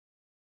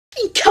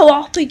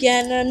Co-op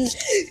again, and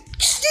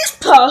this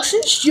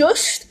person's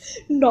just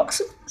knocks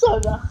some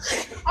soda.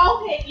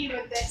 I'll hit you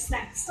with this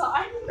next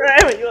time. There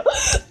we go.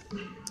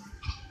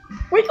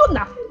 What you got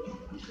now?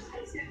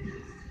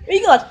 What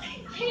you got?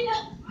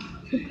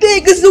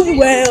 Big as a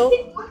whale.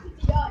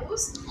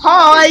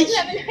 Hi.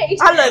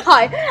 Hello.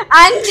 Hi.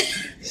 And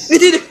we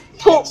did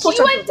she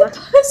went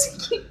to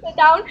persecute her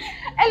down,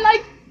 and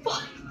like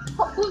 5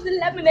 bottles of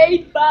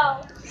lemonade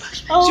fell.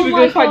 Oh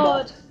my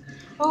god.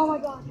 Oh my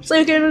god. So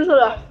you're going to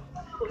soda?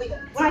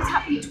 When I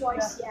tap you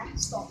twice, yeah,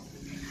 stop.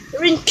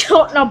 You're in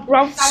court now,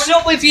 bro. No, we're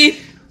not with you.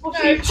 No,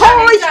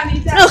 Hi.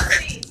 Look.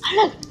 please.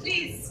 Hello.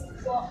 Please.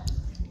 What?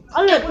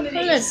 Hello.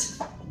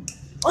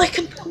 I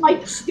can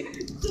pause.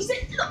 Does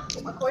it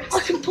look? I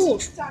can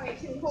pause. Danny,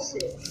 can you hold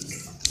it?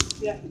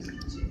 Yeah.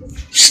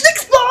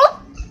 Snick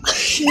bar.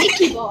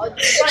 Sneaky bod.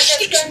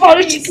 Snick bar.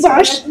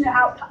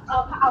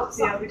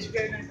 Outside. Yeah, we should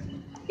go now.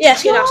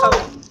 Yes, get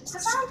outside. It's a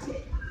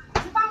bounty.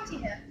 It's a bounty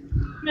here.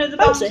 No, the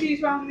Bounty?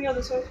 bounty's round the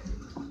other side.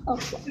 Oh,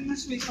 It's in the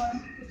sweet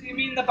time. Do you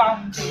mean the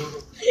bounty?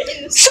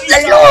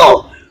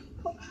 Lenore.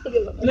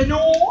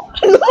 Lenore?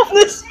 I love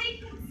this.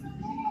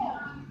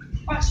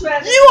 I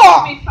swear You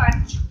are. me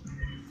French.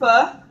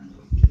 For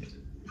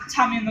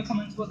tell me in the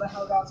comments what the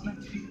hell that's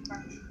meant to be in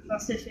French.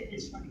 That's if it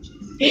is French.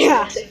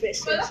 Yeah, if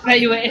it's No,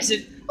 it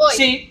isn't. Oi.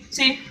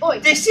 See, Oi.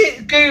 this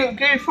is go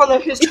follow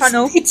his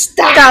channel. It's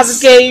Daz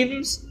Daz.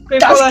 Games. Go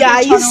Daz follow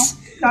Guys. his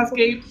channel. Daz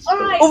Games.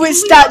 Alright. Oh,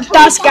 it's can we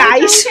Daz go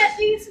Guys. get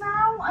these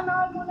now, and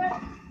I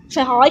wanna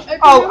Say hi. open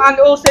Oh, them? and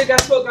also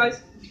guess what,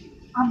 guys?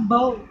 I'm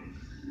bold.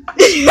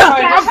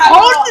 I'm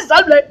hard as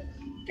I'm like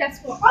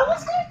Guess what? I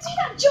was gonna do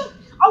that jump.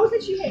 I was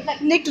literally hit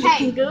like Nick Hey.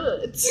 looking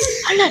good.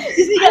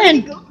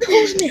 Helen,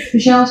 pause me.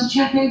 Michelle to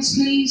checkouts,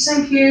 please.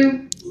 Thank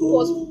you.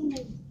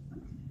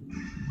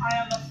 I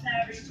am a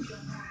fairy to your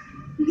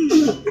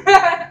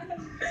heart.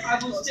 I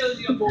will steal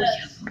your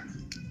voice.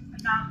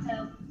 And now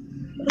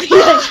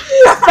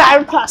tell.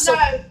 Fire castle.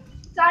 No,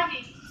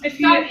 Danny. If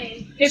you,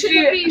 Danny. if Should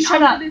you, have been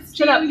shut I'm up, gonna shut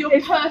steal up. your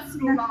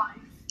personal life.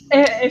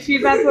 If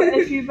you've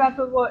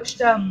ever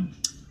watched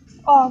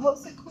oh,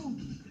 what's it called?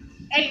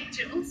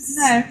 Angels.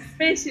 No,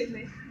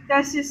 basically,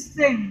 there's this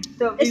thing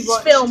that we It's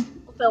watched. film.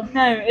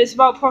 No, it's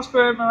about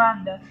Prospero and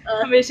Miranda. Uh.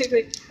 And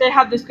basically, they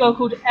have this girl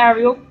called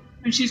Ariel,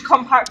 and she's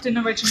compact and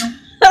original.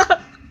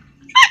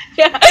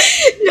 Yeah.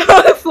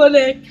 No,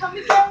 funny. Can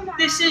we go now?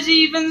 This is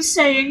even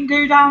saying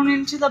go down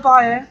into the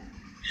bio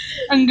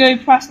and go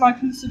press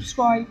like and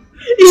subscribe.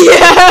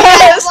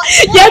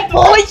 Yes. Yeah,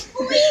 boy.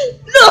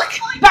 Look,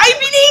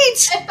 baby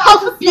needs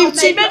Health and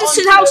Beauty,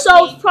 Medicine,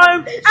 Household,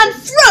 Chrome, and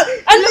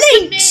Throat, and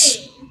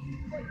links.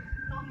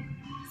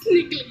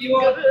 You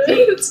are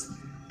deep.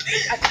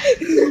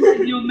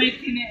 And you're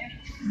making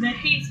it the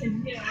heat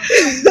in here.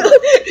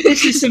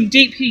 This is some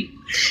deep heat.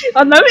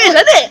 I know it is,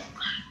 isn't it?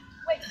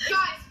 Wait,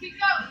 guys, keep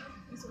going.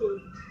 It's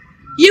good.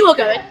 You are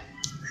going.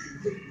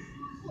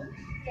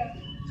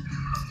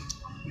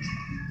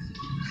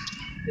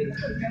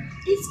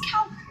 Is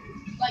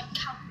Calpul like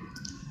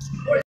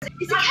Calpul? Or is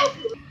it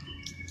Calpul?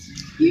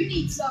 You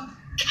need some.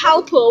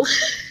 Calpul.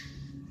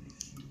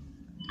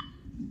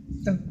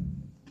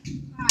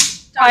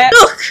 I,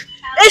 Look,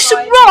 there's some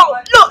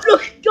rock.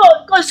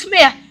 Look, guys, come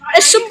here.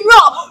 There's some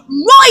rock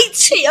right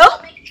here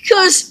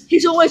because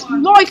he's always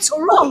right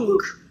or wrong.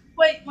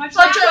 Wait, My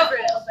budge friend- over it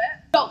a little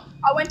bit. So,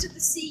 I went to the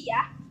sea,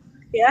 yeah?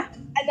 Yeah.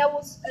 And there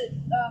was a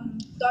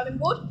diving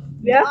board.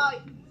 Yeah. I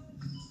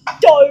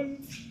dove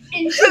into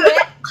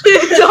it.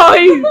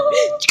 Dive.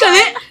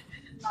 Get it?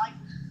 Like,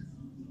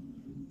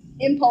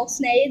 impulse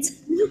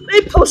nades.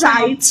 Impulse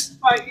aids.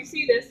 right, you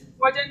see this?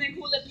 Why don't they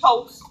call it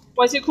pulse?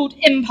 Why is it called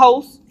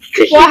impulse?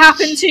 What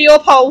happened to your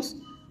pulse?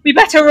 We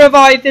better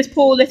revive this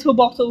poor little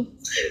bottle.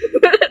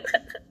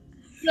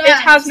 No, It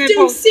has no do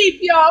pulse.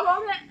 CPR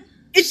on it.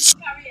 It's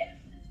Carry it.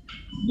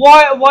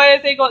 Why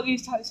have they got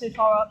these types so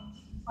far up?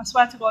 I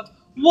swear to God.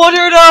 What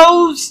are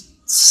those?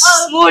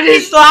 What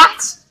is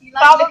that? You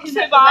That like looks looking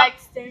so at the bad.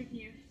 legs, don't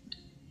you?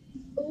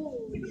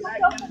 Ooh, you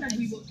like them legs.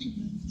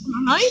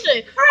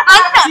 amazing.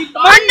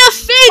 And the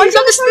things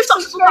on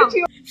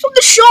the from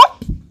the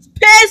shop.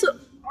 Pairs. I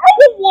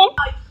want one. Oh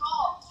my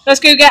god. Let's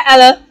go get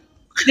Ella.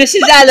 This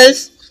is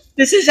Ella's.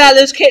 This is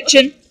Ella's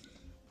kitchen.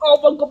 Oh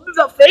my god, move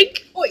that thing.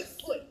 Oi.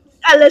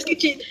 Ella's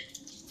kitchen.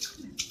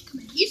 Come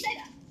here. You say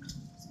that.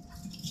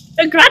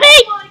 And Granny.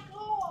 Oh my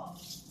god.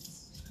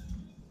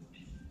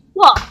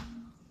 What?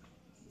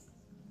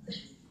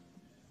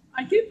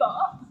 I give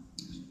up.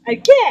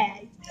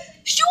 Okay.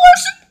 If you want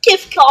some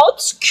gift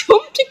cards,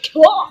 come to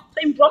Co-op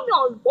in Bromley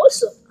and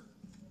Bossum.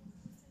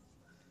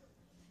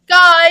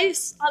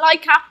 Guys, I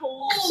like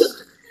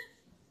apples.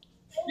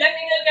 Let me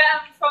go get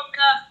them from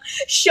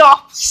the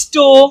Shop.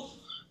 store.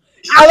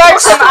 I like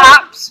some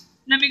apps.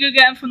 Let me go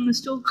get them from the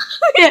store.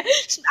 Yeah,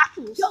 some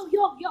apples. Yo.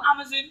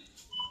 Amazon.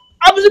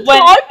 Amazon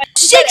When- Prime.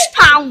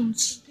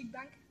 £6. Big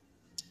bank.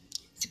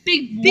 It's a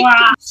big.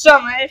 Wow.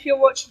 Summer, if you're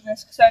watching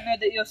this, because I know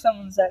that you're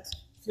someone's ex,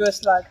 you're a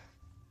slag.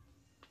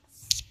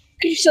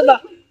 Can you say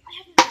that?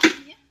 I haven't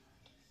seen it.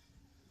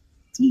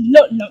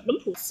 No, no.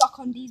 Suck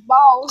on these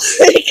balls.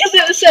 Because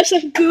it says so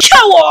good. Show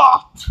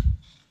off!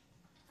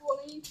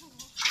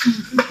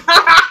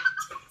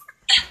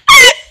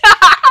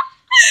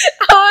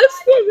 Oh, it's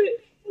funny.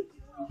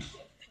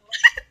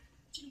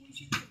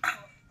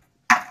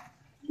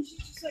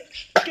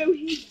 Go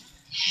here.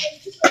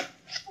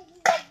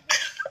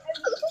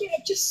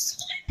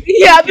 Just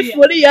Yeah, it'd be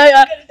funny,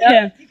 yeah.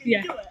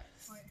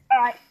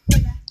 alright.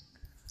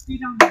 Do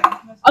down there.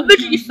 I'll look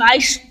at your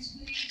face.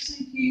 Please,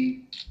 thank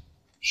you.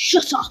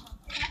 Shut up.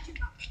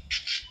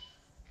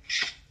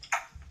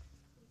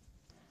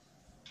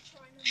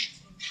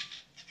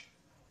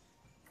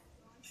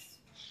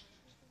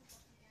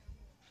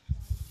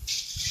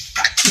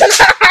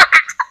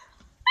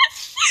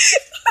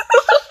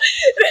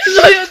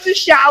 So you have to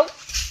shout.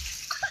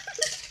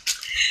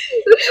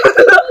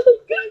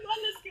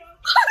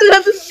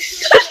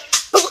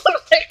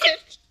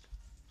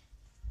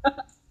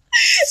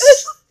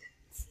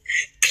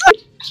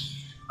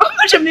 How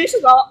much of this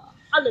is all?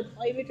 I don't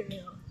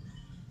know.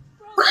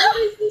 What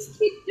is this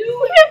kid doing?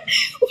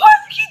 What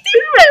is he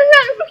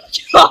doing?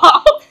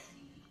 Job.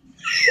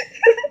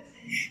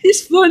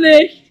 It's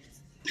funny.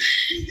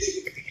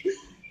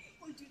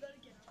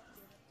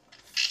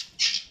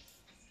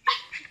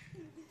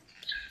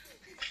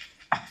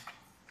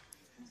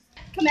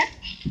 Come here.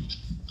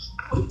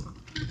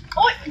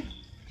 Oi!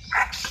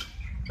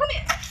 Come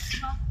here.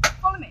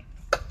 Follow me.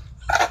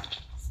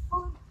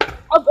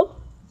 I'll go.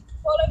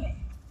 Follow me.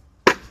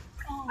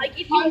 I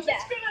give you a dare.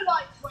 Gonna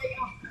like wait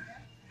up.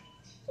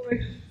 Sorry.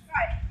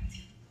 Right.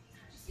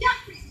 Yeah,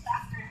 please.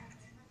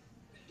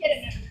 Get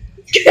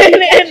in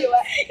there.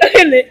 Get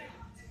in it.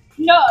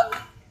 No.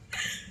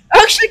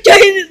 Actually, get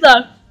in it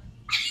though.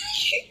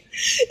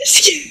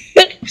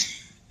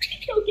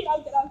 Get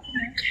out.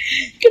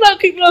 Get out,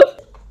 keep it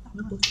up.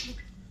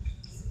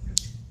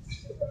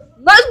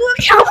 Let's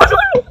work out.